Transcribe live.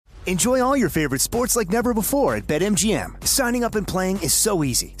Enjoy all your favorite sports like never before at BetMGM. Signing up and playing is so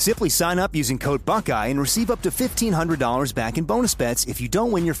easy. Simply sign up using code Buckeye and receive up to $1,500 back in bonus bets if you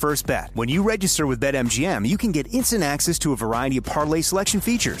don't win your first bet. When you register with BetMGM, you can get instant access to a variety of parlay selection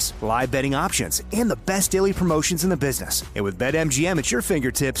features, live betting options, and the best daily promotions in the business. And with BetMGM at your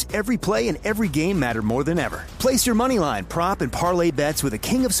fingertips, every play and every game matter more than ever. Place your moneyline, prop, and parlay bets with the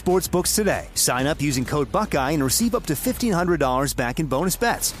king of sportsbooks today. Sign up using code Buckeye and receive up to $1,500 back in bonus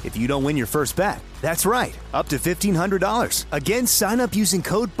bets if you don't win your first bet. That's right, up to $1,500. Again, sign up using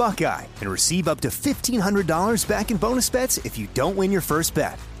code Buckeye and receive up to $1,500 back in bonus bets if you don't win your first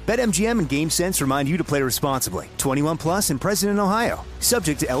bet. BetMGM and GameSense remind you to play responsibly. 21 plus and present in Ohio.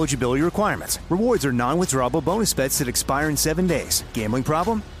 Subject to eligibility requirements. Rewards are non-withdrawable bonus bets that expire in 7 days. Gambling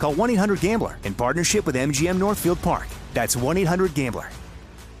problem? Call 1-800-GAMBLER in partnership with MGM Northfield Park. That's 1-800-GAMBLER.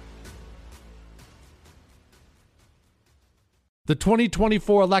 The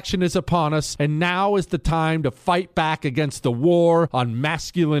 2024 election is upon us, and now is the time to fight back against the war on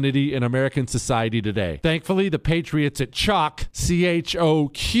masculinity in American society today. Thankfully, the patriots at CHOQ,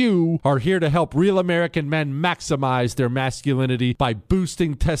 C-H-O-Q, are here to help real American men maximize their masculinity by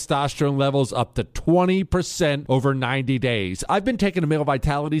boosting testosterone levels up to 20% over 90 days. I've been taking a male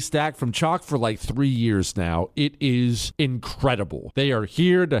vitality stack from CHOQ for like 3 years now. It is incredible. They are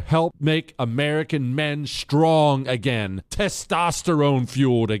here to help make American men strong again. Testosterone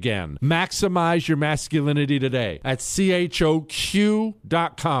fueled again. Maximize your masculinity today at CHOQ.com.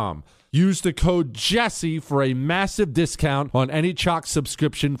 Use the code Jesse for a massive discount on any CHOQ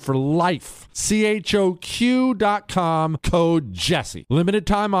subscription for life. CHOQ.com, code Jesse. Limited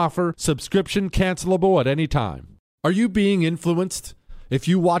time offer. Subscription cancelable at any time. Are you being influenced? If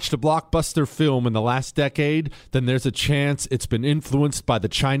you watched a blockbuster film in the last decade, then there's a chance it's been influenced by the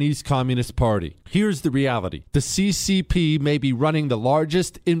Chinese Communist Party. Here's the reality. The CCP may be running the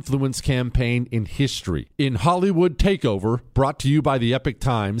largest influence campaign in history. In Hollywood Takeover, brought to you by the Epic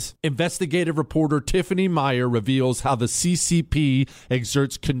Times, investigative reporter Tiffany Meyer reveals how the CCP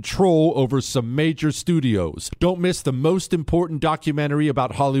exerts control over some major studios. Don't miss the most important documentary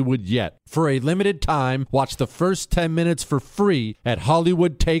about Hollywood yet. For a limited time, watch the first 10 minutes for free at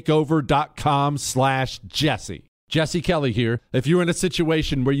HollywoodTakeover.com/Jesse. Jesse Kelly here. If you're in a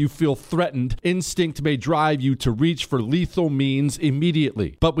situation where you feel threatened, instinct may drive you to reach for lethal means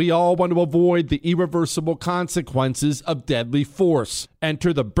immediately. But we all want to avoid the irreversible consequences of deadly force.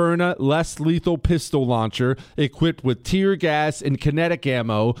 Enter the Byrna less lethal pistol launcher equipped with tear gas and kinetic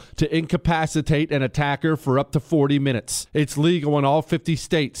ammo to incapacitate an attacker for up to 40 minutes. It's legal in all 50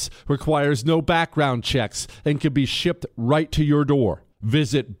 states, requires no background checks, and can be shipped right to your door.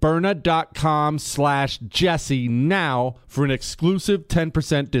 Visit Byrna.com/Jesse now for an exclusive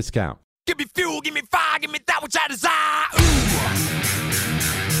 10% discount. Give me fuel, give me fire, give me that which I desire.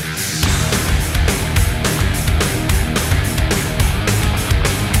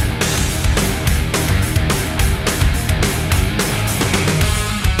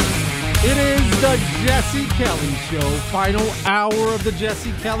 It is the Jesse Kelly Show, final hour of the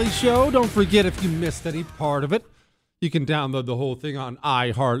Jesse Kelly Show. Don't forget, if you missed any part of it, you can download the whole thing on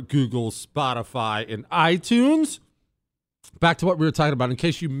iHeart, Google, Spotify, and iTunes. Back to what we were talking about. In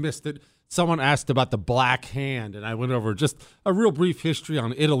case you missed it, someone asked about the Black Hand, and I went over just a real brief history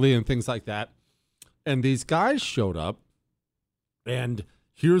on Italy and things like that. And these guys showed up, and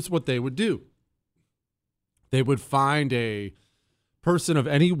here's what they would do. They would find a person of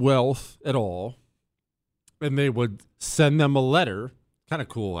any wealth at all, and they would send them a letter. Kind of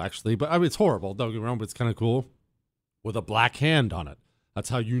cool, actually. But I mean, it's horrible. Don't get me wrong, but it's kind of cool. With a black hand on it. That's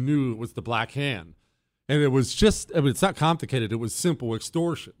how you knew it was the Black Hand. And it was just, I mean, it's not complicated. It was simple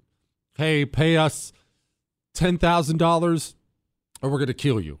extortion. Hey, pay us $10,000 or we're going to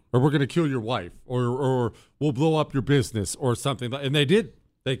kill you. Or we're going to kill your wife. Or we'll blow up your business or something. And they did.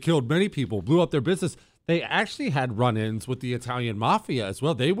 They killed many people, blew up their business. They actually had run-ins with the Italian mafia as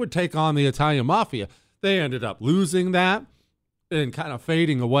well. They would take on the Italian mafia. They ended up losing that and kind of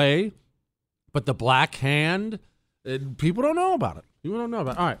fading away. But the Black Hand... people don't know about it. People don't know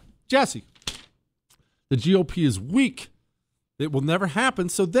about it. All right, Jesse, the GOP is weak. It will never happen.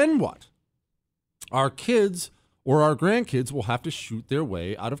 So then what? Our kids or our grandkids will have to shoot their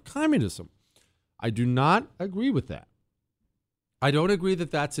way out of communism. I do not agree with that. I don't agree that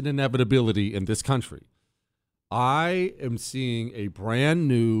that's an inevitability in this country. I am seeing a brand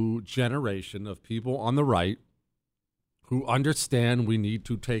new generation of people on the right who understand we need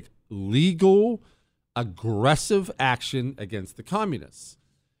to take legal aggressive action against the communists.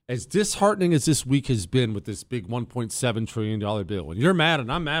 As disheartening as this week has been with this big $1.7 trillion bill, and you're mad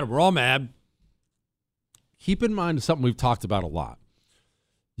and I'm mad and we're all mad, keep in mind something we've talked about a lot.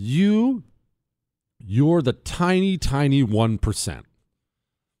 You're the tiny, tiny 1%.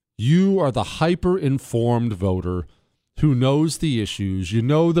 You are the hyper-informed voter who knows the issues, you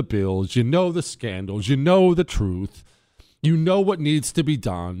know the bills, you know the scandals, you know the truth, you know what needs to be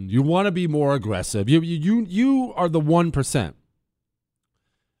done, you want to be more aggressive. You are the 1%.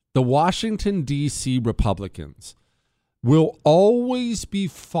 The Washington, D.C. Republicans will always be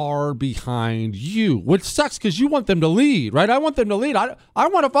far behind you, which sucks because you want them to lead, right? I want them to lead. I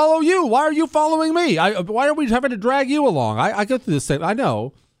want to follow you. Why are you following me? Why are we having to drag you along? I go through this thing. I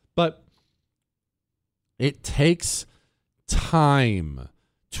know, but it takes time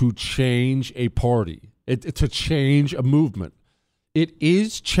to change a party, to change a movement. It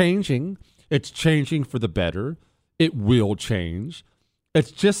is changing. It's changing for the better. It will change. It's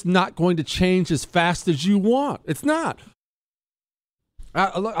just not going to change as fast as you want. It's not.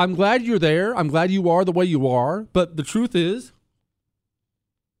 I'm glad you're there. I'm glad you are the way you are. But the truth is,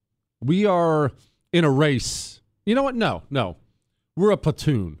 we are in a race. You know what? No. We're a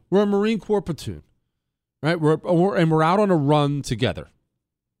platoon. We're a Marine Corps platoon, right? We're out on a run together.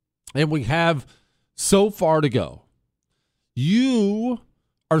 And we have so far to go. You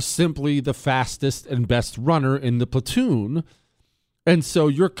are simply the fastest and best runner in the platoon. And so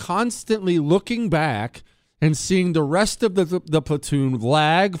you're constantly looking back and seeing the rest of the platoon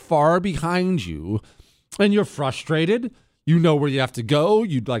lag far behind you, and you're frustrated. You know where you have to go.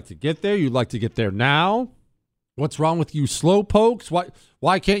 You'd like to get there. You'd like to get there now. What's wrong with you slow pokes?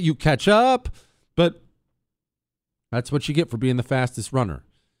 Why can't you catch up? But that's what you get for being the fastest runner.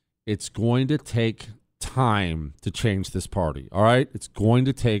 It's going to take time to change this party, all right? It's going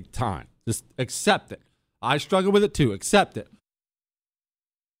to take time. Just accept it. I struggle with it too. Accept it.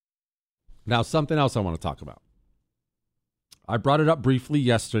 Now, something else I want to talk about. I brought it up briefly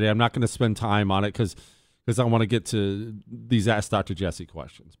yesterday. I'm not going to spend time on it because I want to get to these Ask Dr. Jesse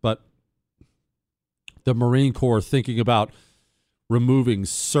questions. But the Marine Corps thinking about removing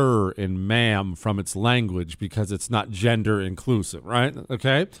sir and ma'am from its language because it's not gender inclusive, right?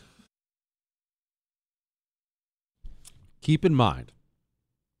 Okay? Keep in mind,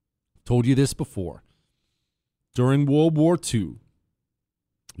 told you this before, during World War II,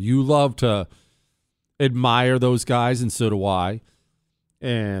 you love to admire those guys, and so do I.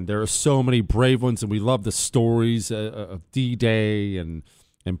 And there are so many brave ones, and we love the stories of D-Day and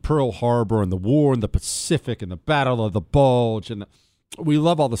Pearl Harbor and the war in the Pacific and the Battle of the Bulge. And we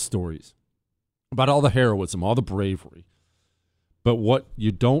love all the stories about all the heroism, all the bravery. But what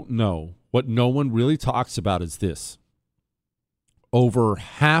you don't know, what no one really talks about is this. Over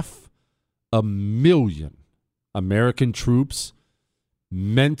 500,000 American troops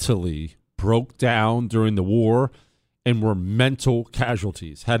mentally broke down during the war and were mental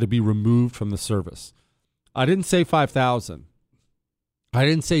casualties, had to be removed from the service. I didn't say 5,000. I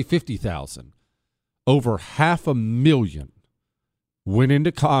didn't say 50,000. Over 500,000 went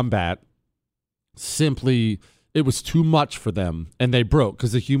into combat. Simply, it was too much for them, and they broke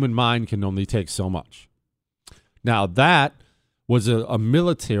because the human mind can only take so much. Now, that was a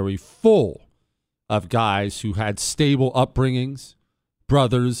military full of guys who had stable upbringings,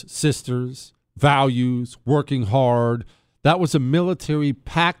 brothers, sisters, values, working hard. That was a military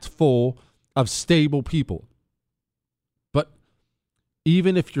packed full of stable people. But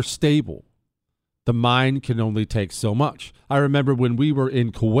even if you're stable, the mind can only take so much. I remember when we were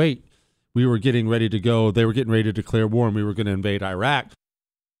in Kuwait, we were getting ready to go. They were getting ready to declare war, and we were going to invade Iraq.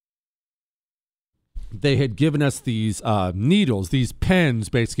 They had given us these needles, these pens,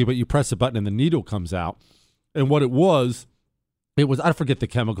 basically, but you press a button and the needle comes out. And what it was, I forget the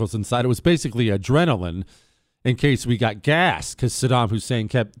chemicals inside. It was basically adrenaline in case we got gassed, because Saddam Hussein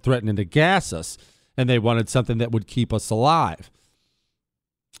kept threatening to gas us, and they wanted something that would keep us alive.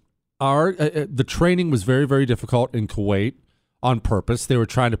 The training was very, very difficult in Kuwait on purpose. They were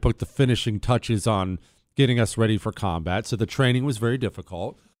trying to put the finishing touches on getting us ready for combat, so the training was very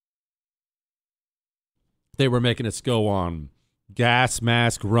difficult. They were making us go on gas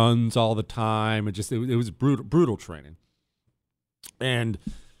mask runs all the time. It was brutal training. And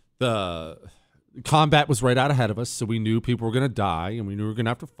the combat was right out ahead of us, so we knew people were going to die, and we knew we were going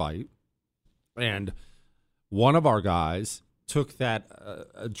to have to fight. And one of our guys took that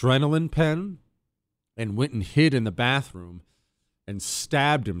adrenaline pen and went and hid in the bathroom and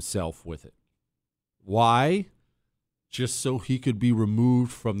stabbed himself with it. Why? Just so he could be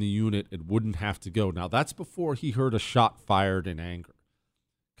removed from the unit and wouldn't have to go. Now, that's before he heard a shot fired in anger.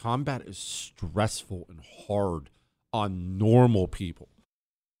 Combat is stressful and hard on normal people.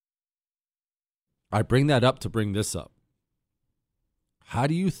 I bring that up to bring this up. How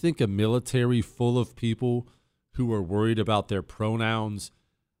do you think a military full of people who are worried about their pronouns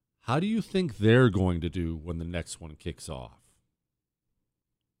How do you think they're going to do when the next one kicks off?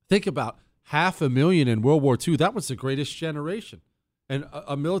 Think about 500,000 in World War II. That was the greatest generation. And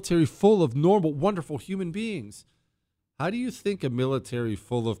a military full of normal, wonderful human beings. How do you think a military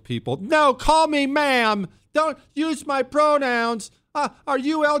full of people, no, call me ma'am, don't use my pronouns, are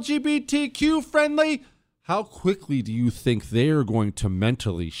you LGBTQ friendly? How quickly do you think they're going to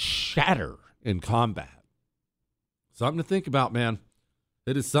mentally shatter in combat? Something to think about, man.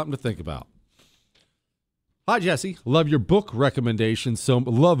 It is something to think about. Hi, Jesse. Love your book recommendation.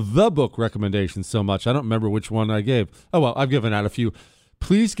 Love the book recommendation so much. I don't remember which one I gave. Oh, well, I've given out a few.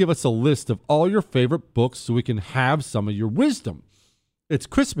 Please give us a list of all your favorite books so we can have some of your wisdom. It's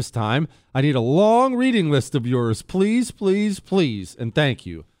Christmas time. I need a long reading list of yours. Please, please, please. And thank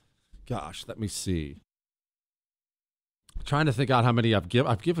you. Gosh, let me see. I'm trying to think out how many I've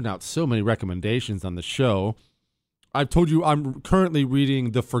given out so many recommendations on the show. I've told you I'm currently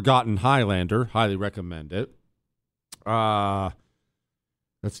reading The Forgotten Highlander. Highly recommend it. That's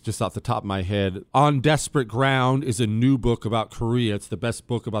just off the top of my head. On Desperate Ground is a new book about Korea. It's the best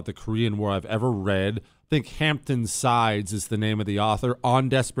book about the Korean War I've ever read. I think Hampton Sides is the name of the author. On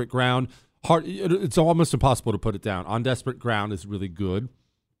Desperate Ground. It's almost impossible to put it down. On Desperate Ground is really good.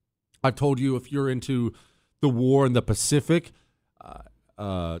 I've told you if you're into the war in the Pacific,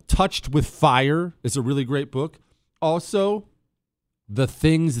 Touched with Fire is a really great book. Also, The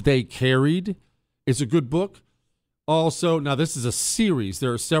Things They Carried is a good book. Also, now this is a series.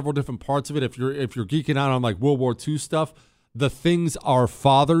 There are several different parts of it. If you're geeking out on like World War II stuff, The Things Our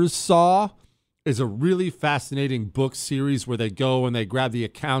Fathers Saw is a really fascinating book series where they go and they grab the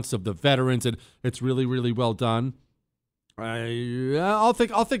accounts of the veterans, and it's really, really well done. I'll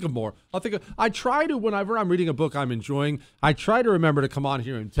think of more. I try to, whenever I'm reading a book I'm enjoying, I try to remember to come on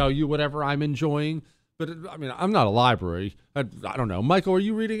here and tell you whatever I'm enjoying. But I mean, I'm not a library. I don't know. Michael, are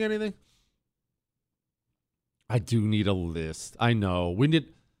you reading anything? I do need a list. I know.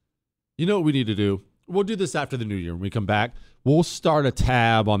 You know what we need to do? We'll do this after the new year when we come back. We'll start a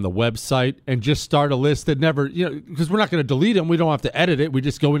tab on the website and just start a list that never, because we're not going to delete them. We don't have to edit it. We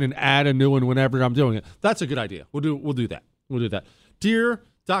just go in and add a new one whenever I'm doing it. That's a good idea. We'll do that. We'll do that. Dear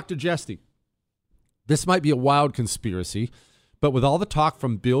Dr. Jesty, this might be a wild conspiracy, but with all the talk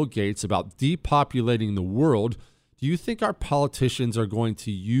from Bill Gates about depopulating the world, do you think our politicians are going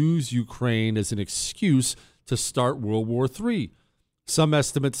to use Ukraine as an excuse to start World War III? Some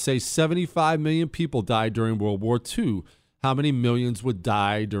estimates say 75 million people died during World War II. How many millions would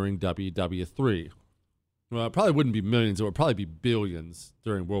die during WW3? Well, it probably wouldn't be millions. It would probably be billions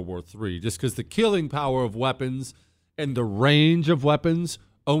during World War III, just because the killing power of weapons and the range of weapons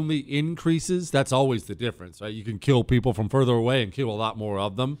only increases. That's always the difference, right? You can kill people from further away and kill a lot more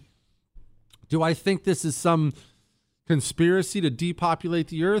of them. Do I think this is some conspiracy to depopulate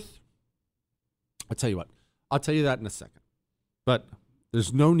the earth? I'll tell you what. I'll tell you that in a second. But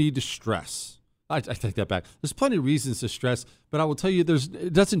there's no need to stress. I take that back. There's plenty of reasons to stress, but I will tell you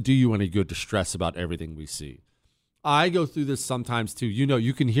it doesn't do you any good to stress about everything we see. I go through this sometimes too.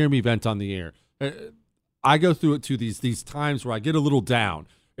 You can hear me vent on the air. I go through it too, these times where I get a little down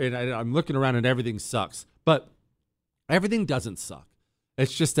and I'm looking around and everything sucks. But everything doesn't suck.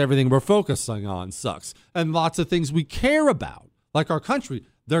 It's just everything we're focusing on sucks. And lots of things we care about, like our country,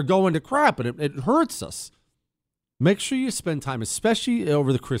 they're going to crap and it hurts us. Make sure you spend time, especially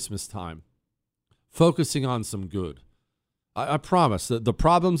over the Christmas time, focusing on some good. I promise that the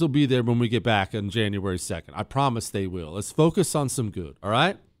problems will be there when we get back on January 2nd. I promise they will. Let's focus on some good, all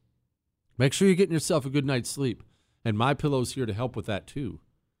right? Make sure you're getting yourself a good night's sleep. And MyPillow's here to help with that too,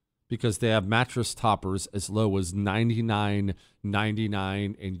 because they have mattress toppers as low as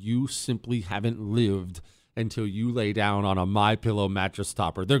 $99.99, and you simply haven't lived until you lay down on a MyPillow mattress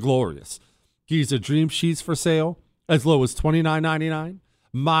topper. They're glorious. Giza Dream Sheets for sale as low as $29.99.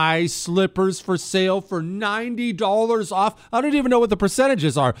 My Slippers for sale for $90 off. I don't even know what the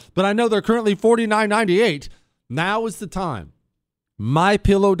percentages are, but I know they're currently $49.98. Now is the time.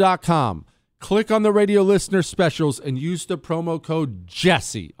 MyPillow.com. Click on the radio listener specials and use the promo code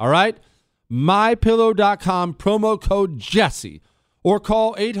Jesse. All right? MyPillow.com, promo code Jesse. Or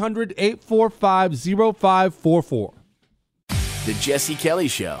call 800-845-0544. The Jesse Kelly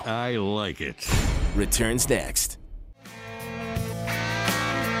Show. I like it. Returns next.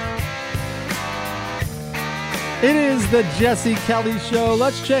 It is the Jesse Kelly Show.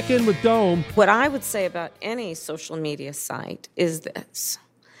 Let's check in with Dome. What I would say about any social media site is this.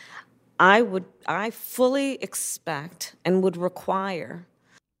 I fully expect and would require.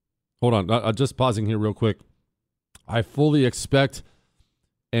 Hold on. I'm just pausing here real quick. I fully expect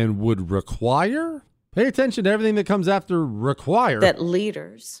and would require? Pay attention to everything that comes after require. That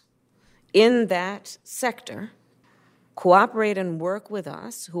leaders in that sector cooperate and work with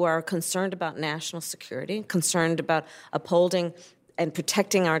us, who are concerned about national security, concerned about upholding and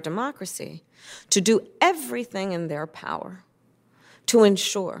protecting our democracy, to do everything in their power to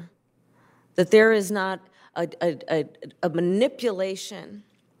ensure that there is not a manipulation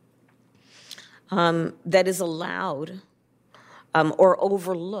that is allowed or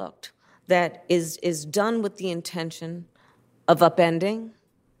overlooked that is done with the intention of upending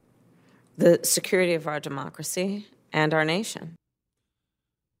the security of our democracy and our nation.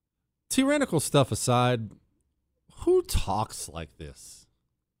 Tyrannical stuff aside, who talks like this?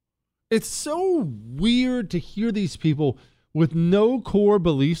 It's so weird to hear these people with no core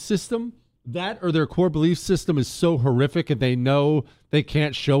belief system, that or their core belief system is so horrific and they know they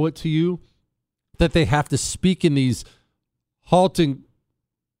can't show it to you, that they have to speak in these halting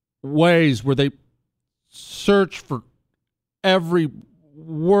ways where they search for every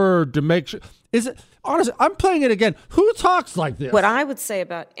word to make sure. Is it honestly? I'm playing it again. Who talks like this? What I would say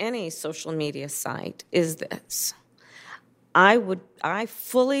about any social media site is this: I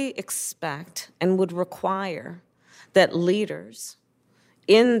fully expect and would require that leaders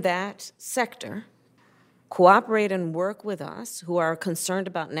in that sector cooperate and work with us, who are concerned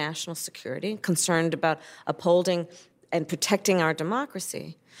about national security, concerned about upholding and protecting our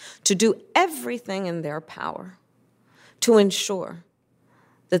democracy, to do everything in their power to ensure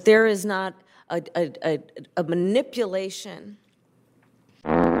that there is not a manipulation.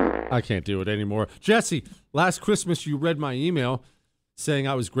 I can't do it anymore. Jesse, last Christmas you read my email saying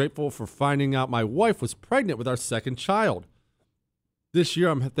I was grateful for finding out my wife was pregnant with our second child. This year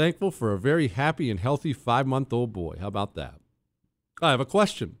I'm thankful for a very happy and healthy 5-month-old boy. How about that? I have a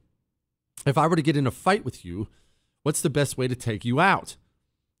question. If I were to get in a fight with you, what's the best way to take you out?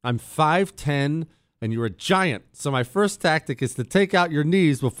 I'm 5'10", and you're a giant, so my first tactic is to take out your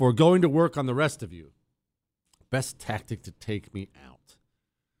knees before going to work on the rest of you. Best tactic to take me out.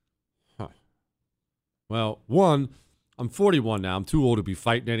 Huh. Well, one, I'm 41 now. I'm too old to be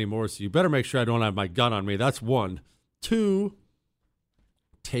fighting anymore, so you better make sure I don't have my gun on me. That's one. Two,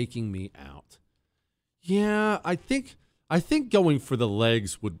 taking me out. Yeah, I think going for the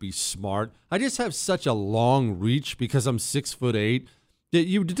legs would be smart. I just have such a long reach because I'm 6'8", that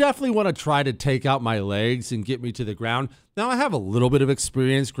you definitely want to try to take out my legs and get me to the ground. Now, I have a little bit of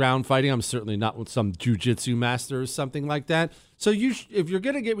experience ground fighting. I'm certainly not with some jiu-jitsu master or something like that. So if you're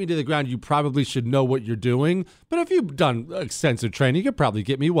going to get me to the ground, you probably should know what you're doing. But if you've done extensive training, you could probably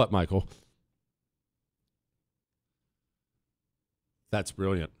get me what, Michael? That's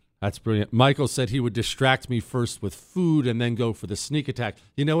brilliant. That's brilliant. Michael said he would distract me first with food and then go for the sneak attack.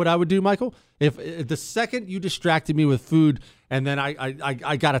 You know what I would do, Michael? If the second you distracted me with food and then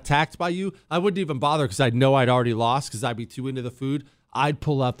I got attacked by you, I wouldn't even bother because I'd know I'd already lost because I'd be too into the food. I'd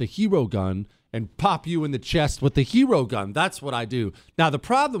pull out the hero gun and pop you in the chest with the hero gun. That's what I do. Now, the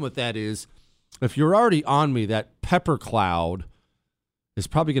problem with that is if you're already on me, that pepper cloud is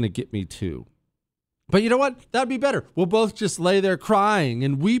probably going to get me too. But you know what? That'd be better. We'll both just lay there crying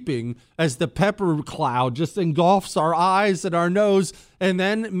and weeping as the pepper cloud just engulfs our eyes and our nose. And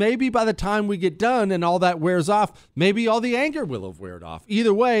then maybe by the time we get done and all that wears off, maybe all the anger will have worn off.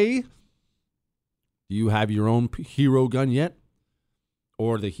 Either way, do you have your own hero gun yet?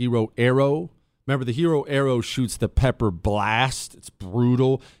 Or the hero arrow? Remember, the hero arrow shoots the pepper blast. It's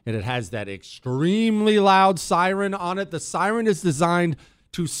brutal, and it has that extremely loud siren on it. The siren is designed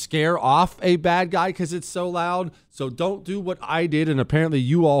to scare off a bad guy because it's so loud. So don't do what I did and apparently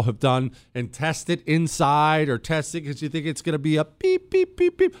you all have done and test it inside or test it because you think it's going to be a beep, beep,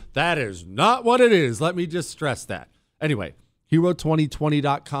 beep, beep. That is not what it is. Let me just stress that. Anyway,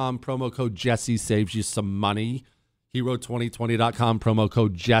 Hero2020.com, promo code Jesse saves you some money. Hero2020.com, promo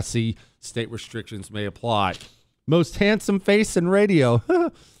code Jesse. State restrictions may apply. Most handsome face in radio.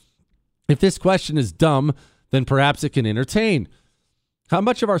 If this question is dumb, then perhaps it can entertain. How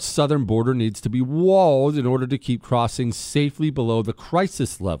much of our southern border needs to be walled in order to keep crossings safely below the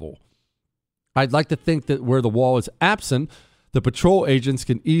crisis level? I'd like to think that where the wall is absent, the patrol agents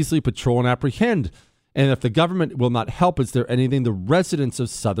can easily patrol and apprehend. And if the government will not help, is there anything the residents of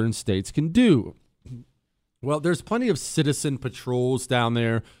southern states can do? Well, there's plenty of citizen patrols down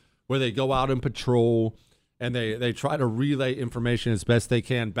there where they go out and patrol and they try to relay information as best they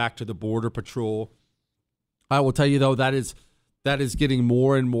can back to the border patrol. I will tell you, though, that is getting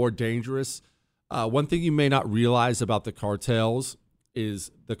more and more dangerous. One thing you may not realize about the cartels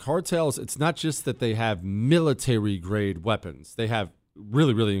is it's not just that they have military-grade weapons. They have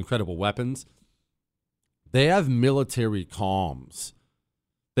really, really incredible weapons. They have military comms.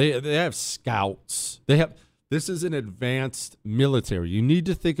 They have scouts. They This is an advanced military. You need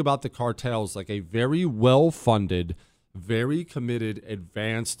to think about the cartels like a very well-funded, very committed,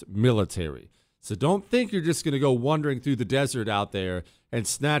 advanced military. So don't think you're just going to go wandering through the desert out there and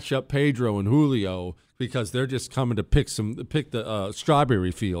snatch up Pedro and Julio because they're just coming to pick the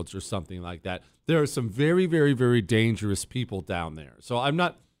strawberry fields or something like that. There are some very, very, very dangerous people down there. So I'm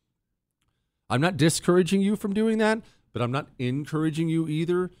not discouraging you from doing that, but I'm not encouraging you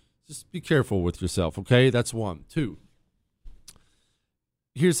either. Just be careful with yourself, okay? That's one. Two,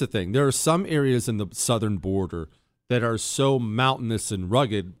 here's the thing. There are some areas in the southern border that are so mountainous and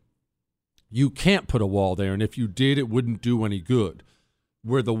rugged, you can't put a wall there, and if you did, it wouldn't do any good.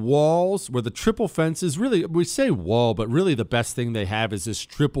 Where the triple fence is really, we say wall, but really the best thing they have is this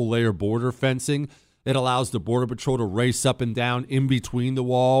triple layer border fencing. It allows the Border Patrol to race up and down in between the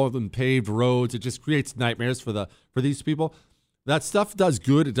wall and paved roads. It just creates nightmares for these people. That stuff does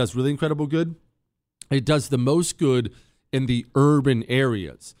good. It does really incredible good. It does the most good in the urban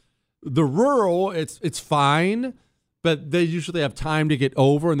areas. The rural, it's fine, but they usually have time to get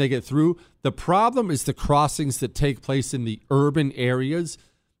over and they get through. The problem is the crossings that take place in the urban areas,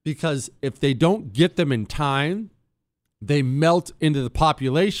 because if they don't get them in time, they melt into the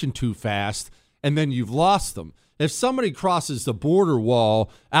population too fast, and then you've lost them. If somebody crosses the border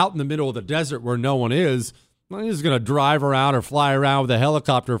wall out in the middle of the desert where no one is, well, he's going to drive around or fly around with a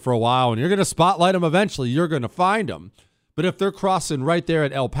helicopter for a while, and you're going to spotlight them eventually. You're going to find them. But if they're crossing right there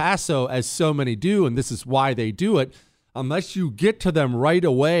at El Paso, as so many do, and this is why they do it, unless you get to them right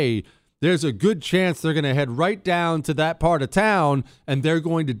away, there's a good chance they're going to head right down to that part of town and they're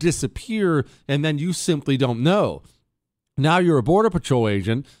going to disappear, and then you simply don't know. Now you're a Border Patrol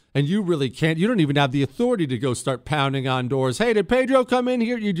agent and you really can't, you don't even have the authority to go start pounding on doors. Hey, did Pedro come in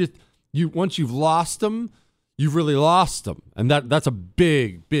here? Once you've lost them, you've really lost them. And that's a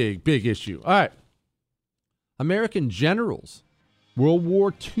big, big, big issue. All right. American generals, World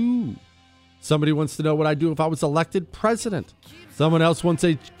War II. Somebody wants to know what I'd do if I was elected president. Someone else wants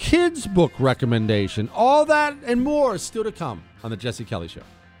a kids' book recommendation. All that and more is still to come on The Jesse Kelly Show.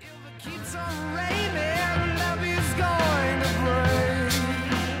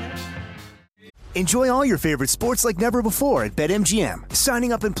 Enjoy all your favorite sports like never before at BetMGM.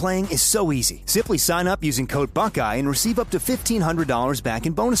 Signing up and playing is so easy. Simply sign up using code Buckeye and receive up to $1,500 back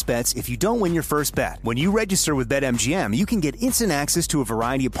in bonus bets if you don't win your first bet. When you register with BetMGM, you can get instant access to a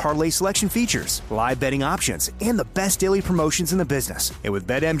variety of parlay selection features, live betting options, and the best daily promotions in the business. And with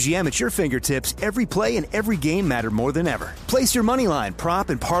BetMGM at your fingertips, every play and every game matter more than ever. Place your moneyline, prop,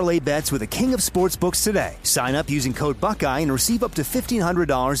 and parlay bets with the king of sportsbooks today. Sign up using code Buckeye and receive up to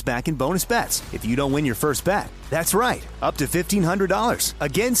 $1,500 back in bonus bets if you don't win your first bet. That's right, up to $1,500.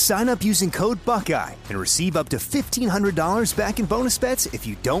 Again, sign up using code Buckeye and receive up to $1,500 back in bonus bets if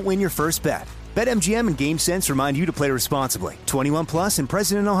you don't win your first bet. BetMGM and GameSense remind you to play responsibly. 21 plus and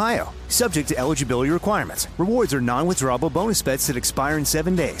present in Ohio. Subject to eligibility requirements. Rewards are non-withdrawable bonus bets that expire in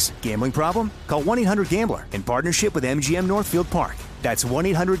 7 days. Gambling problem? Call 1-800-GAMBLER in partnership with MGM Northfield Park. That's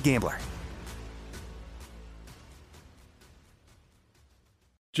 1-800-GAMBLER.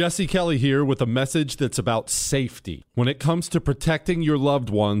 Jesse Kelly here with a message that's about safety. When it comes to protecting your loved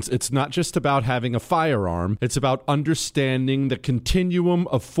ones, it's not just about having a firearm. It's about understanding the continuum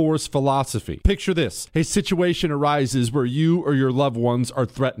of force philosophy. Picture this. A situation arises where you or your loved ones are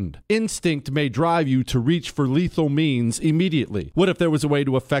threatened. Instinct may drive you to reach for lethal means immediately. What if there was a way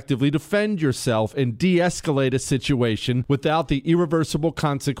to effectively defend yourself and de-escalate a situation without the irreversible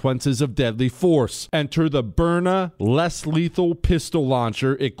consequences of deadly force? Enter the Byrna less lethal pistol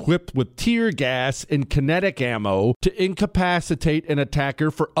launcher equipped with tear gas and kinetic ammo to incapacitate an attacker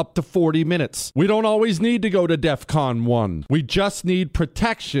for up to 40 minutes. We don't always need to go to DEFCON 1. We just need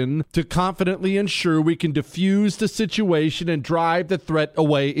protection to confidently ensure we can defuse the situation and drive the threat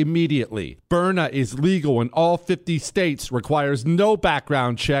away immediately. Byrna is legal in all 50 states, requires no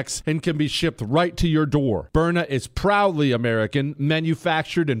background checks, and can be shipped right to your door. Byrna is proudly American,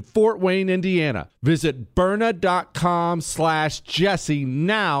 manufactured in Fort Wayne, Indiana. Visit Byrna.com/Jesse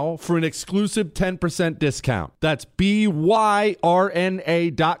now for an exclusive 10% discount. That's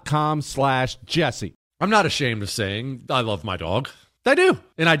BYRNA.com/Jesse. I'm not ashamed of saying I love my dog. I do.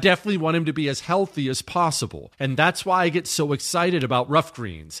 And I definitely want him to be as healthy as possible. And that's why I get so excited about Rough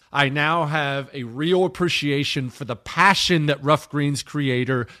Greens. I now have a real appreciation for the passion that Rough Greens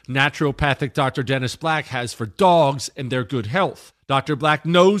creator, naturopathic Dr. Dennis Black, has for dogs and their good health. Dr. Black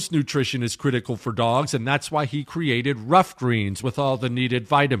knows nutrition is critical for dogs, and that's why he created Rough Greens with all the needed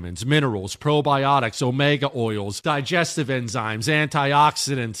vitamins, minerals, probiotics, omega oils, digestive enzymes,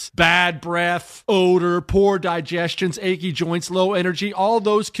 antioxidants, bad breath, odor, poor digestions, achy joints, low energy. All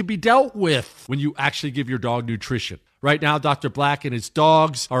those can be dealt with when you actually give your dog nutrition. Right now, Dr. Black and his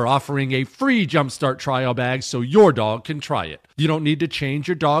dogs are offering a free Jumpstart trial bag so your dog can try it. You don't need to change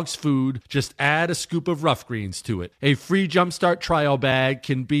your dog's food. Just add a scoop of Rough Greens to it. A free Jumpstart trial bag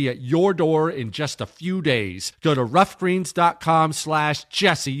can be at your door in just a few days. Go to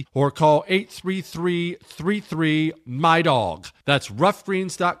roughgreens.com/Jesse or call 833-33-MY-DOG. That's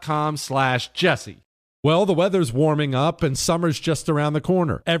roughgreens.com/Jesse. Well, the weather's warming up and summer's just around the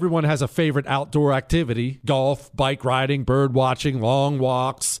corner. Everyone has a favorite outdoor activity: golf, bike riding, bird watching, long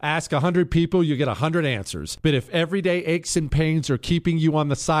walks. Ask 100 people, you get 100 answers. But if everyday aches and pains are keeping you on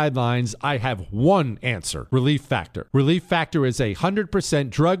the sidelines, I have one answer: Relief Factor. Relief Factor is a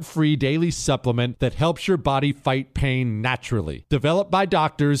 100% drug-free daily supplement that helps your body fight pain naturally. Developed by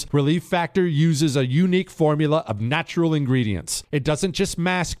doctors, Relief Factor uses a unique formula of natural ingredients. It doesn't just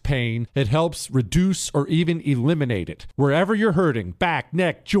mask pain, it helps reduce or even eliminate it. Wherever you're hurting, back,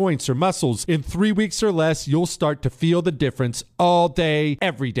 neck, joints, or muscles, in 3 weeks or less, you'll start to feel the difference all day,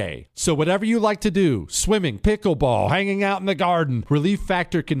 every day. So whatever you like to do, swimming, pickleball, hanging out in the garden, Relief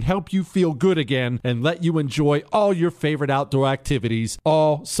Factor can help you feel good again and let you enjoy all your favorite outdoor activities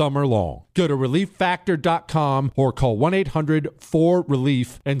all summer long. Go to relieffactor.com or call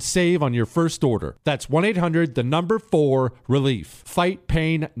 1-800-4RELIEF and save on your first order. That's 1-800-4RELIEF. Fight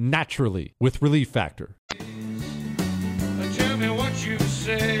pain naturally with Relief Factor. Tell me what you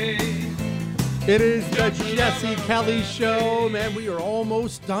say. It is the Jesse Kelly Show. Man, we are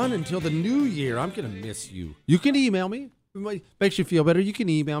almost done until the new year. I'm going to miss you. You can email me. It makes you feel better. You can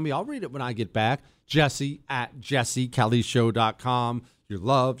email me. I'll read it when I get back. Jesse@jessekellyshow.com. Your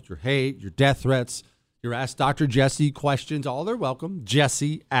love, your hate, your death threats, your Ask Dr. Jesse questions, all are welcome.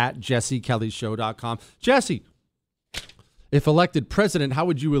 Jesse@jessekellyshow.com. Jesse, if elected president, how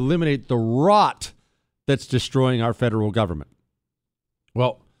would you eliminate the rot that's destroying our federal government?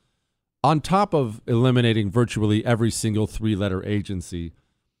 Well, on top of eliminating virtually every single three-letter agency,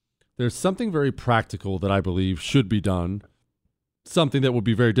 there's something very practical that I believe should be done, something that will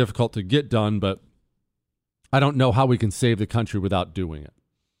be very difficult to get done, but I don't know how we can save the country without doing it.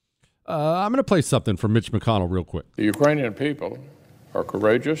 I'm going to play something from Mitch McConnell real quick. The Ukrainian people are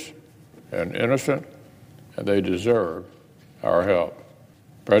courageous and innocent, and they deserve our help.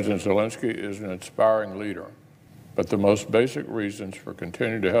 President Zelensky is an inspiring leader, but the most basic reasons for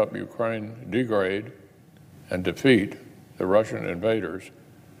continuing to help Ukraine degrade and defeat the Russian invaders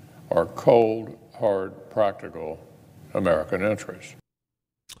are cold, hard, practical American interests.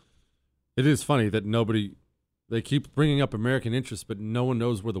 It is funny that they keep bringing up American interests, but no one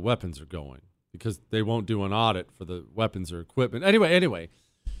knows where the weapons are going because they won't do an audit for the weapons or equipment. Anyway,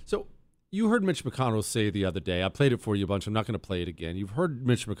 so you heard Mitch McConnell say the other day, I played it for you a bunch, I'm not going to play it again. You've heard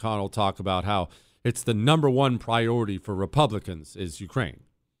Mitch McConnell talk about how it's the number one priority for Republicans is Ukraine.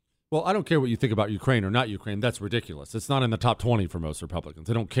 Well, I don't care what you think about Ukraine or not Ukraine. That's ridiculous. It's not in the top 20 for most Republicans.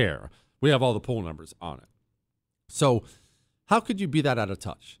 They don't care. We have all the poll numbers on it. So how could you be that out of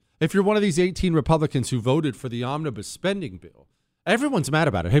touch? If you're one of these 18 Republicans who voted for the omnibus spending bill, everyone's mad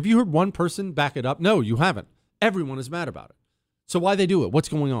about it. Have you heard one person back it up? No, you haven't. Everyone is mad about it. So why they do it? What's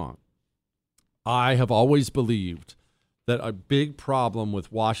going on? I have always believed that a big problem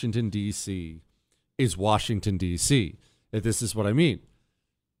with Washington, D.C. is Washington, D.C. This is what I mean.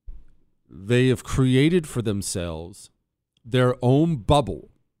 They have created for themselves their own bubble,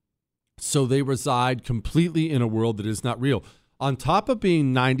 so they reside completely in a world that is not real. On top of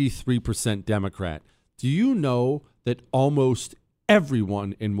being 93% Democrat, do you know that almost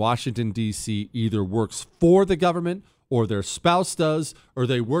everyone in Washington, D.C. either works for the government or their spouse does, or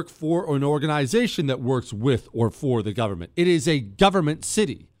they work for an organization that works with or for the government? It is a government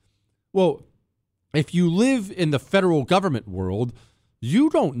city. Well, if you live in the federal government world, you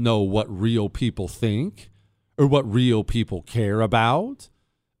don't know what real people think or what real people care about.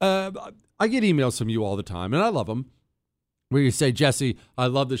 I get emails from you all the time, and I love them, where you say, Jesse, I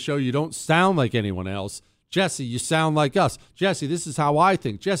love the show. You don't sound like anyone else. Jesse, you sound like us. Jesse, this is how I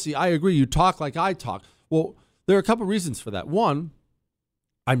think. Jesse, I agree. You talk like I talk. Well, there are a couple reasons for that. One,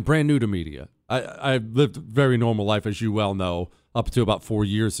 I'm brand new to media. I've lived a very normal life, as you well know, up to about 4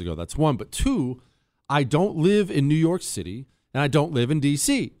 years ago. That's one. But two, I don't live in New York City, and I don't live in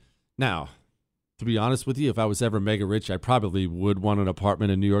D.C. Now, to be honest with you, if I was ever mega rich, I probably would want an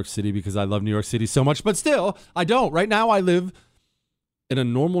apartment in New York City because I love New York City so much. But still, I don't. Right now, I live in a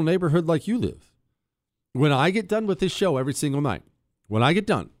normal neighborhood like you live. When I get done with this show every single night, when I get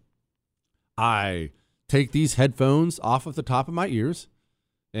done, I take these headphones off of the top of my ears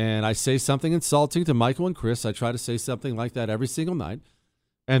and I say something insulting to Michael and Chris. I try to say something like that every single night.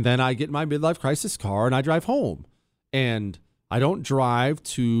 And then I get in my midlife crisis car and I drive home. And I don't drive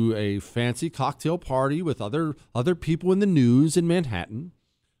to a fancy cocktail party with other people in the news in Manhattan.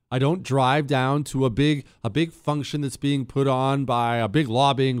 I don't drive down to a big function that's being put on by a big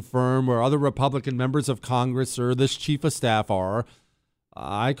lobbying firm where other Republican members of Congress or this chief of staff are.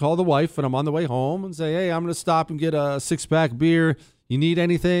 I call the wife when I'm on the way home and say, hey, I'm going to stop and get a 6-pack beer. You need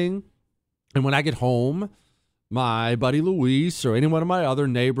anything? And when I get home, my buddy Luis or any one of my other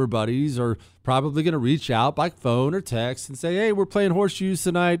neighbor buddies are probably going to reach out by phone or text and say, hey, we're playing horseshoes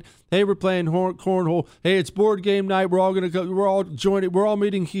tonight. Hey, we're playing cornhole. Hey, it's board game night. We're all going to go. We're all joining. We're all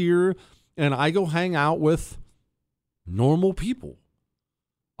meeting here. And I go hang out with normal people.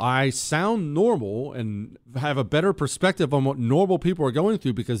 I sound normal and have a better perspective on what normal people are going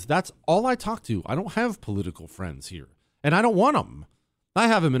through because that's all I talk to. I don't have political friends here, and I don't want them. I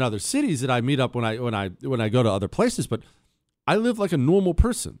have them in other cities that I meet up when I go to other places, but I live like a normal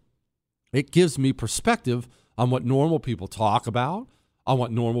person. It gives me perspective on what normal people talk about, on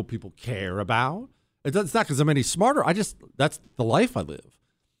what normal people care about. It's not because I'm any smarter. That's the life I live.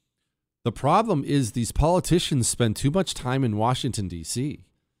 The problem is these politicians spend too much time in Washington, D.C.,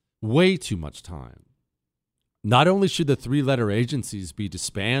 way too much time. Not only should the 3-letter agencies be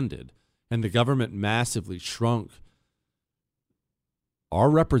disbanded and the government massively shrunk,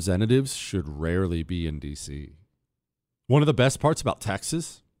 our representatives should rarely be in D.C. One of the best parts about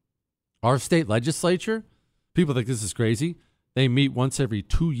Texas, our state legislature, people think this is crazy, they meet once every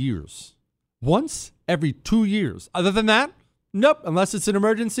 2 years. Once every 2 years. Other than that, nope, unless it's an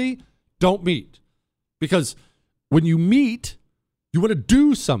emergency, don't meet. Because when you meet, you want to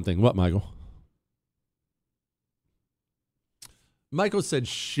do something. What, Michael? Michael said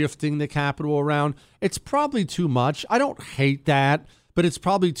shifting the Capitol around. It's probably too much. I don't hate that, but it's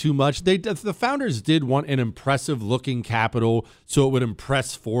probably too much. The founders did want an impressive-looking Capitol so it would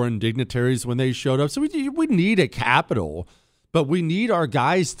impress foreign dignitaries when they showed up. So we need a Capitol, but we need our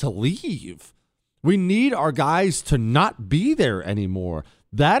guys to leave. We need our guys to not be there anymore.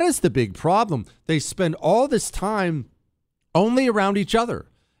 That is the big problem. They spend all this time only around each other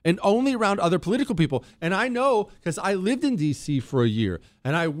and only around other political people. And I know because I lived in D.C. for a year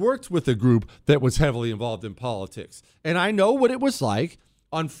and I worked with a group that was heavily involved in politics. And I know what it was like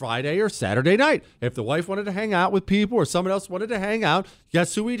on Friday or Saturday night. If the wife wanted to hang out with people or someone else wanted to hang out,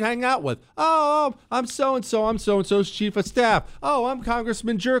 guess who we'd hang out with? Oh, I'm so-and-so. I'm so-and-so's chief of staff. Oh, I'm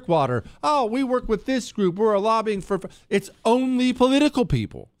Congressman Jerkwater. Oh, we work with this group. We're lobbying for... It's only political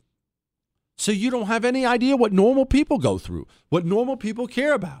people. So you don't have any idea what normal people go through, what normal people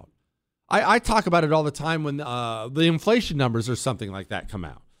care about. I talk about it all the time when the inflation numbers or something like that come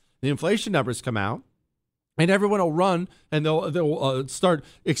out. The inflation numbers come out, and everyone will run and they'll start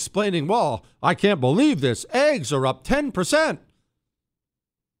explaining, well, I can't believe this. Eggs are up 10%.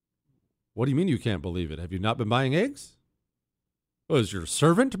 What do you mean you can't believe it? Have you not been buying eggs? Oh, is your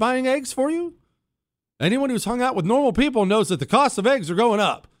servant buying eggs for you? Anyone who's hung out with normal people knows that the cost of eggs are going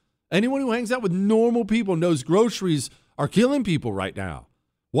up. Anyone who hangs out with normal people knows groceries are killing people right now.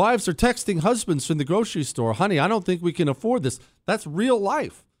 Wives are texting husbands from the grocery store, honey, I don't think we can afford this. That's real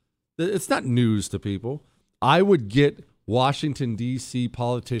life. It's not news to people. I would get Washington, D.C.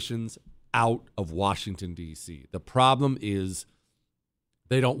 politicians out of Washington, D.C. The problem is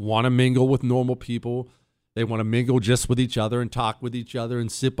they don't want to mingle with normal people. They want to mingle just with each other and talk with each other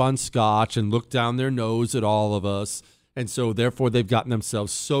and sip on scotch and look down their nose at all of us. And so, therefore, they've gotten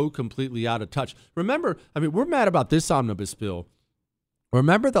themselves so completely out of touch. Remember, we're mad about this omnibus bill.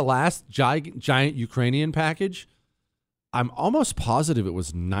 Remember the last giant Ukrainian package? I'm almost positive it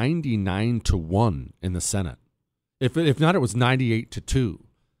was 99-1 in the Senate. If not, it was 98-2.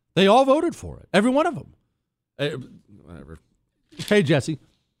 They all voted for it. Every one of them. Whatever. Hey, Jesse,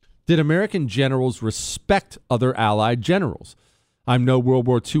 did American generals respect other allied generals? I'm no World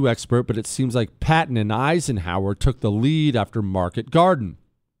War II expert, but it seems like Patton and Eisenhower took the lead after Market Garden.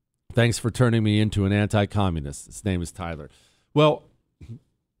 Thanks for turning me into an anti-communist. His name is Tyler. Well,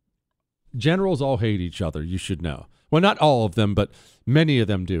 generals all hate each other, you should know. Well, not all of them, but many of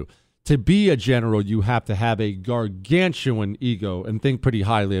them do. To be a general, you have to have a gargantuan ego and think pretty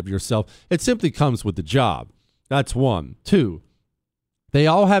highly of yourself. It simply comes with the job. That's one. Two, they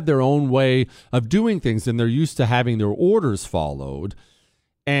all have their own way of doing things, and they're used to having their orders followed.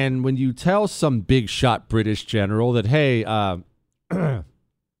 And when you tell some big shot British general that, hey,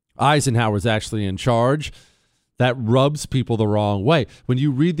 Eisenhower's actually in charge, that rubs people the wrong way. When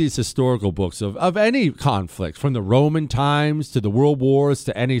you read these historical books of any conflict, from the Roman times to the World Wars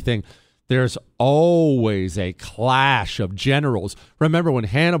to anything, there's always a clash of generals. Remember when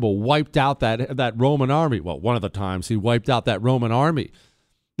Hannibal wiped out that Roman army? Well, one of the times he wiped out that Roman army.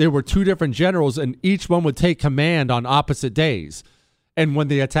 There were two different generals, and each one would take command on opposite days. And when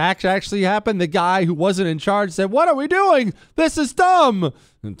the attack actually happened, the guy who wasn't in charge said, "What are we doing? This is dumb."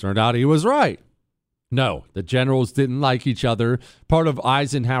 And it turned out he was right. No, the generals didn't like each other. Part of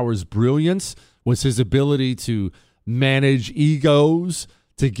Eisenhower's brilliance was his ability to manage egos,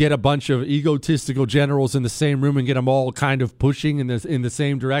 to get a bunch of egotistical generals in the same room and get them all kind of pushing in the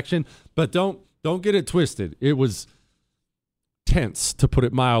same direction. But don't get it twisted. It was tense, to put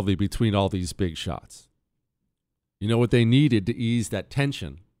it mildly, between all these big shots. You know what they needed to ease that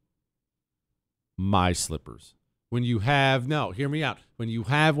tension? My slippers. When you have, no, hear me out. When you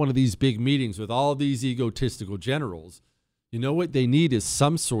have one of these big meetings with all these egotistical generals, you know what they need is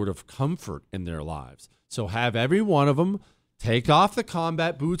some sort of comfort in their lives. So have every one of them take off the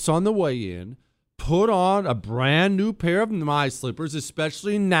combat boots on the way in, put on a brand new pair of My Slippers,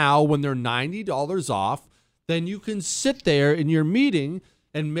 especially now when they're $90 off. Then you can sit there in your meeting,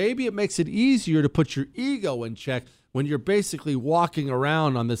 and maybe it makes it easier to put your ego in check when you're basically walking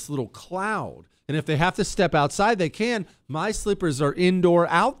around on this little cloud. And if they have to step outside, they can. My Slippers are indoor,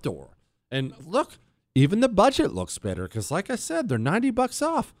 outdoor. And look, even the budget looks better because, like I said, they're $90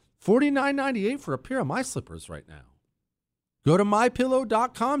 off. $49.98 for a pair of My Slippers right now. Go to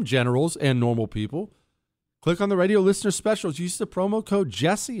MyPillow.com, generals and normal people. Click on the radio listener specials. Use the promo code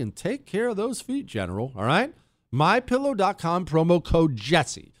Jesse and take care of those feet, General. All right? MyPillow.com, promo code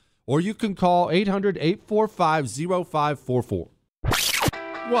Jesse. Or you can call 800-845-0544.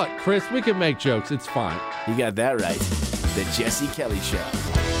 What, Chris? We can make jokes. It's fine. You got that right. The Jesse Kelly Show.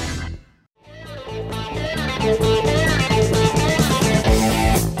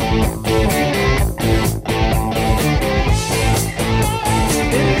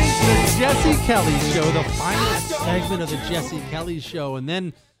 Jesse Kelly Show, the final segment of the Jesse Kelly Show, and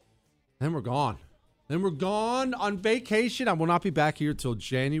then we're gone. Then we're gone on vacation. I will not be back here till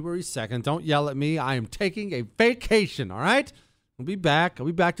January 2nd. Don't yell at me. I am taking a vacation, all right? I'll be back. I'll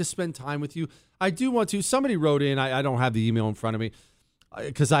be back to spend time with you. I do want to. Somebody wrote in. I don't have the email in front of me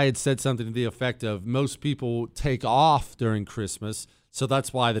because I had said something to the effect of most people take off during Christmas, so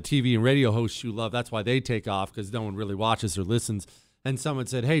that's why the TV and radio hosts you love, that's why they take off, because no one really watches or listens. And someone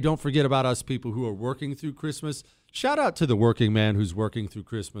said, hey, don't forget about us people who are working through Christmas. Shout out to the working man who's working through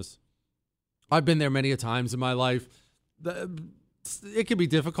Christmas. I've been there many a times in my life. It can be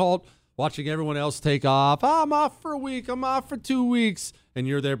difficult watching everyone else take off. Oh, I'm off for a week. I'm off for 2 weeks. And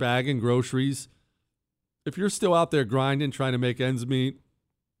you're there bagging groceries. If you're still out there grinding, trying to make ends meet,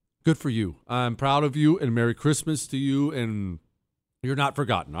 good for you. I'm proud of you, and Merry Christmas to you, and you're not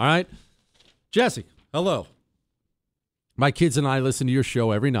forgotten, all right? Jesse, hello. My kids and I listen to your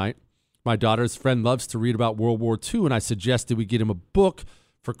show every night. My daughter's friend loves to read about World War II, and I suggested we get him a book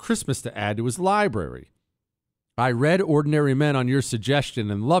for Christmas to add to his library. I read Ordinary Men on your suggestion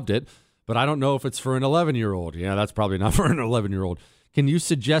and loved it, but I don't know if it's for an 11-year-old. Yeah, that's probably not for an 11-year-old. Can you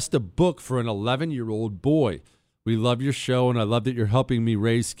suggest a book for an 11-year-old boy? We love your show, and I love that you're helping me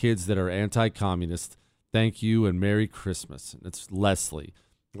raise kids that are anti-communist. Thank you, and Merry Christmas. And it's Leslie.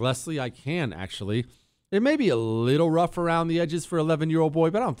 Leslie, I can, actually. It may be a little rough around the edges for an 11-year-old boy,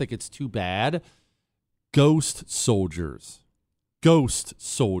 but I don't think it's too bad. Ghost Soldiers. Ghost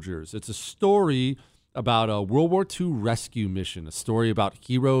Soldiers. It's a story about a World War II rescue mission, a story about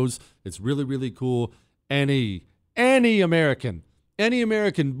heroes. It's really, really cool. Any American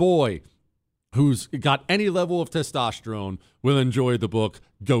boy who's got any level of testosterone will enjoy the book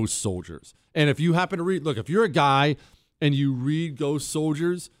Ghost Soldiers. And if you happen to read, look, if you're a guy and you read Ghost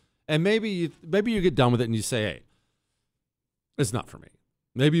Soldiers, and maybe you get done with it and you say, hey, it's not for me.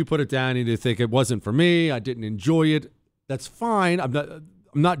 Maybe you put it down and you think it wasn't for me. I didn't enjoy it. That's fine. I'm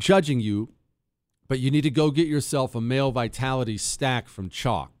not judging you, but you need to go get yourself a male vitality stack from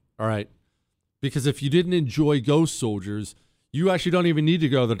Chalk. All right. Because if you didn't enjoy Ghost Soldiers, you actually don't even need to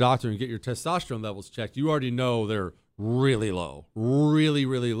go to the doctor and get your testosterone levels checked. You already know they're really low, really,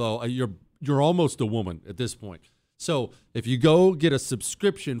 really low. You're almost a woman at this point. So if you go get a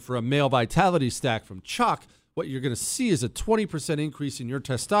subscription for a male vitality stack from Chalk, what you're going to see is a 20% increase in your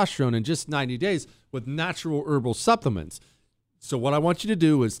testosterone in just 90 days with natural herbal supplements. So what I want you to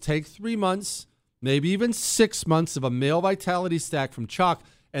do is take 3 months, maybe even 6 months of a male vitality stack from Chalk,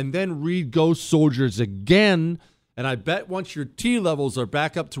 and then read Ghost Soldiers again. And I bet once your T levels are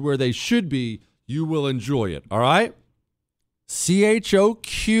back up to where they should be, you will enjoy it. All right?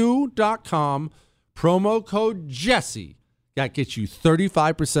 CHOQ.com. Promo code Jesse. That gets you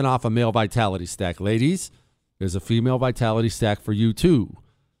 35% off a male vitality stack. Ladies, there's a female vitality stack for you too.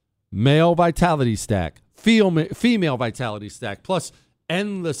 Male vitality stack, female vitality stack, plus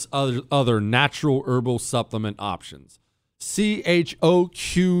endless other natural herbal supplement options. CHOQ.com,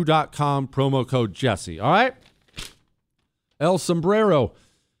 promo code Jesse. All right? El Sombrero.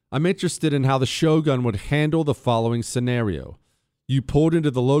 I'm interested in how the Shogun would handle the following scenario. You pulled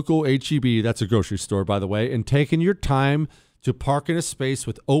into the local HEB, that's a grocery store, by the way, and taken your time to park in a space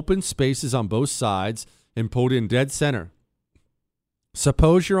with open spaces on both sides and pulled in dead center.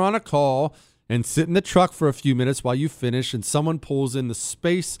 Suppose you're on a call and sit in the truck for a few minutes while you finish, and someone pulls in the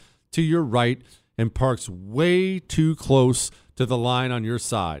space to your right and parks way too close to the line on your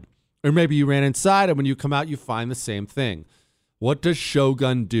side. Or maybe you ran inside, and when you come out, you find the same thing. What does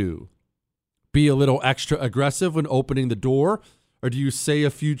Shogun do? Be a little extra aggressive when opening the door? Or do you say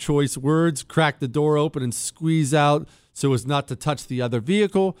a few choice words, crack the door open, and squeeze out so as not to touch the other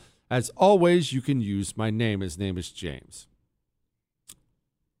vehicle? As always, you can use my name. His name is James.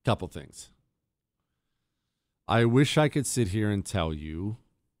 Couple things. I wish I could sit here and tell you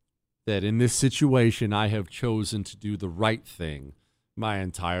that in this situation, I have chosen to do the right thing my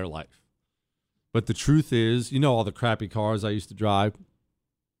entire life. But the truth is, you know all the crappy cars I used to drive?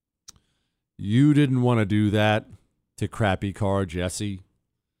 You didn't want to do that to crappy car Jesse.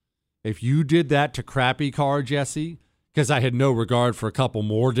 If you did that to crappy car Jesse, because I had no regard for a couple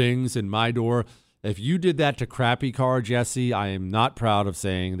more dings in my door, if you did that to crappy car Jesse, I am not proud of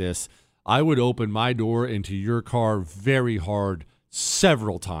saying this, I would open my door into your car very hard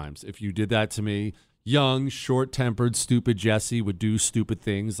several times if you did that to me. Young, short-tempered, stupid Jesse would do stupid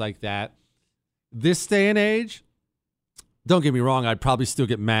things like that. This day and age, don't get me wrong, I'd probably still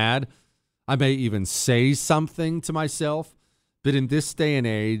get mad. I may even say something to myself. But in this day and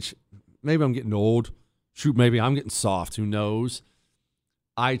age, maybe I'm getting old. Shoot, maybe I'm getting soft. Who knows?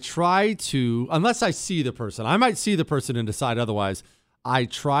 I try to, unless I see the person, I might see the person and decide otherwise. I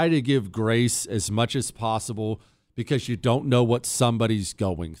try to give grace as much as possible because you don't know what somebody's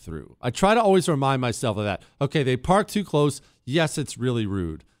going through. I try to always remind myself of that. Okay, they parked too close. Yes, it's really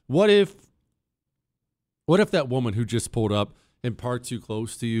rude. What if that woman who just pulled up and parked too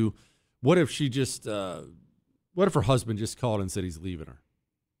close to you, what if her husband just called and said he's leaving her?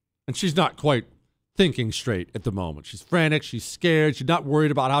 And she's not quite thinking straight at the moment. She's frantic. She's scared. She's not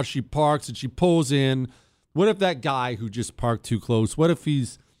worried about how she parks, and she pulls in. What if that guy who just parked too close, what if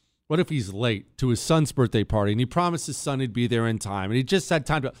he's late to his son's birthday party and he promised his son he'd be there in time and he just had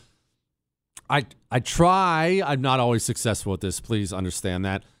time to... I try. I'm not always successful at this. Please understand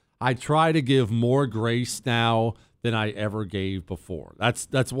that. I try to give more grace now than I ever gave before.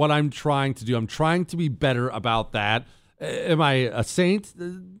 That's what I'm trying to do. I'm trying to be better about that. Am I a saint?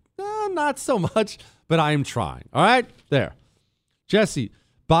 Not so much, but I am trying. All right? There. Jesse,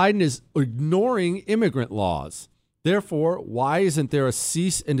 Biden is ignoring immigrant laws. Therefore, why isn't there a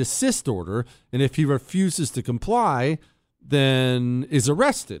cease and desist order? And if he refuses to comply, then is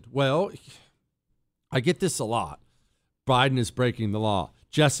arrested. Well, I get this a lot. Biden is breaking the law.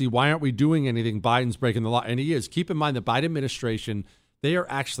 Jesse, why aren't we doing anything? Biden's breaking the law. And he is. Keep in mind the Biden administration, they are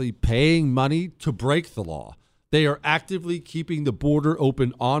actually paying money to break the law. They are actively keeping the border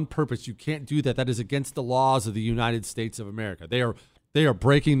open on purpose. You can't do that. That is against the laws of the United States of America. They are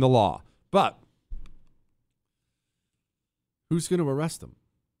breaking the law. But who's going to arrest them?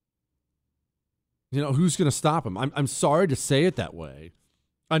 You know, who's going to stop them? I'm sorry to say it that way.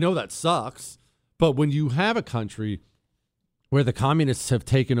 I know that sucks. But when you have a country where the communists have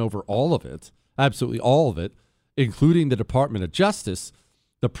taken over all of it, absolutely all of it, including the Department of Justice,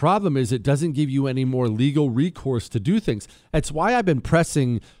 the problem is it doesn't give you any more legal recourse to do things. That's why I've been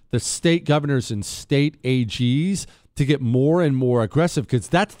pressing the state governors and state AGs to get more and more aggressive, because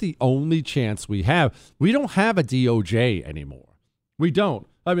that's the only chance we have. We don't have a DOJ anymore. We don't.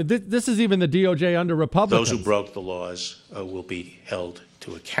 I mean, this is even the DOJ under Republicans. Those who broke the laws will be held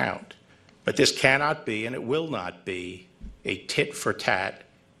to account. But this cannot be, and it will not be, a tit-for-tat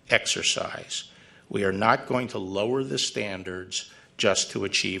exercise. We are not going to lower the standards just to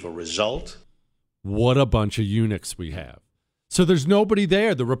achieve a result. What a bunch of eunuchs we have. So there's nobody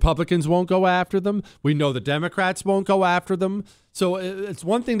there. The Republicans won't go after them. We know the Democrats won't go after them. So it's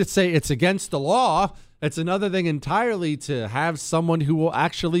one thing to say it's against the law. It's another thing entirely to have someone who will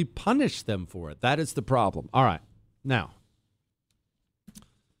actually punish them for it. That is the problem. All right. Now,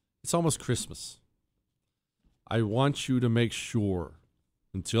 it's almost Christmas. I want you to make sure,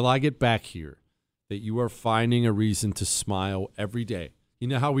 until I get back here, that you are finding a reason to smile every day. You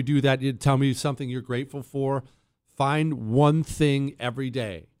know how we do that? You tell me something you're grateful for. Find one thing every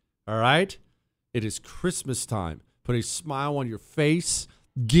day, all right? It is Christmas time. Put a smile on your face.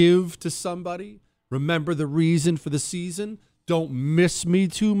 Give to somebody. Remember the reason for the season. Don't miss me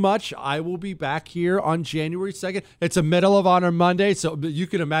too much. I will be back here on January 2nd. It's a Medal of Honor Monday, so you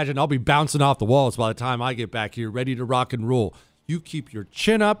can imagine I'll be bouncing off the walls by the time I get back here, ready to rock and roll. You keep your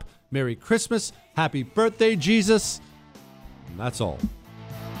chin up. Merry Christmas. Happy birthday, Jesus. And that's all.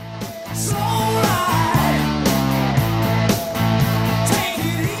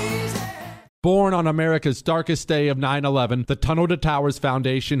 Born on America's darkest day of 9/11, the Tunnel to Towers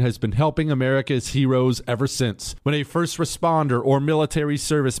Foundation has been helping America's heroes ever since. When a first responder or military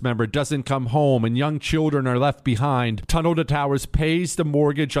service member doesn't come home and young children are left behind, Tunnel to Towers pays the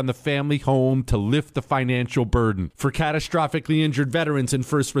mortgage on the family home to lift the financial burden. For catastrophically injured veterans and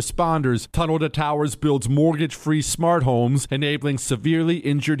first responders, Tunnel to Towers builds mortgage-free smart homes, enabling severely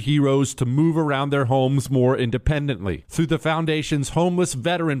injured heroes to move around their homes more independently. Through the foundation's Homeless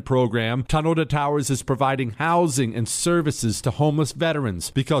Veteran Program, Tunnel to Towers is providing housing and services to homeless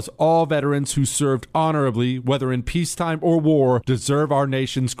veterans because all veterans who served honorably, whether in peacetime or war, deserve our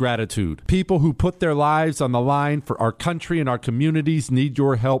nation's gratitude. People who put their lives on the line for our country and our communities need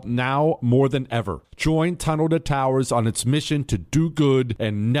your help now more than ever. Join Tunnel to Towers on its mission to do good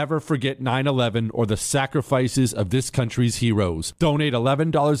and never forget 9/11 or the sacrifices of this country's heroes. Donate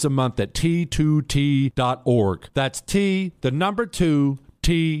 $11 a month at T2T.org. That's T, the number 2,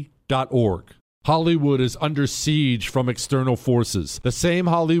 T.org. Hollywood is under siege from external forces. The same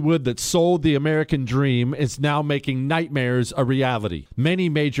Hollywood that sold the American dream is now making nightmares a reality. Many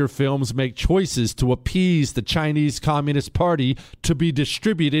major films make choices to appease the Chinese Communist Party to be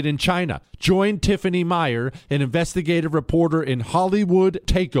distributed in China. Join Tiffany Meyer, an investigative reporter in Hollywood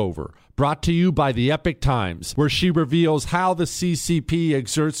Takeover, brought to you by the Epic Times, where she reveals how the CCP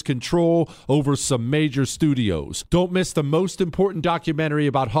exerts control over some major studios. Don't miss the most important documentary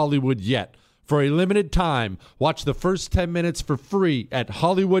about Hollywood yet. For a limited time, watch the first 10 minutes for free at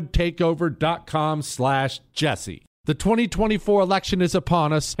hollywoodtakeover.com/Jesse. The 2024 election is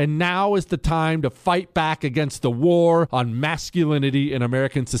upon us, and now is the time to fight back against the war on masculinity in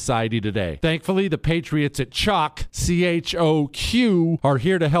American society today. Thankfully, the patriots at CHOQ, CHOQ, are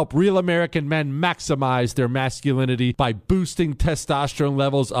here to help real American men maximize their masculinity by boosting testosterone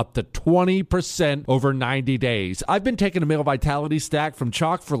levels up to 20% over 90 days. I've been taking a male vitality stack from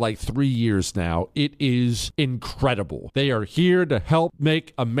CHOQ for like 3 years now. It is incredible. They are here to help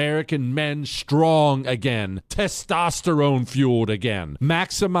make American men strong again. Testosterone fueled again.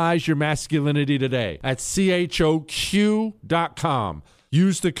 Maximize your masculinity today at CHOQ.com.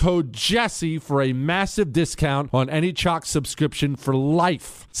 Use the code Jesse for a massive discount on any CHOQ subscription for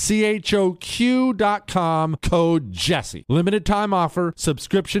life. CHOQ.com, code Jesse. Limited time offer.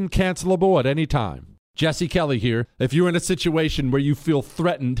 Subscription cancelable at any time. Jesse Kelly here. If you're in a situation where you feel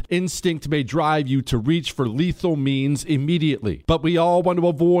threatened, instinct may drive you to reach for lethal means immediately. But we all want to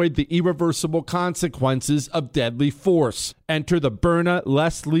avoid the irreversible consequences of deadly force. Enter the Byrna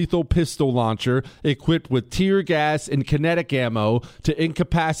less lethal pistol launcher equipped with tear gas and kinetic ammo to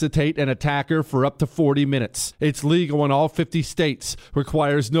incapacitate an attacker for up to 40 minutes. It's legal in all 50 states,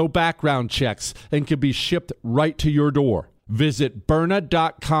 requires no background checks, and can be shipped right to your door. Visit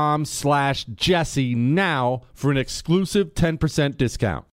Byrna.com/Jesse now for an exclusive 10% discount.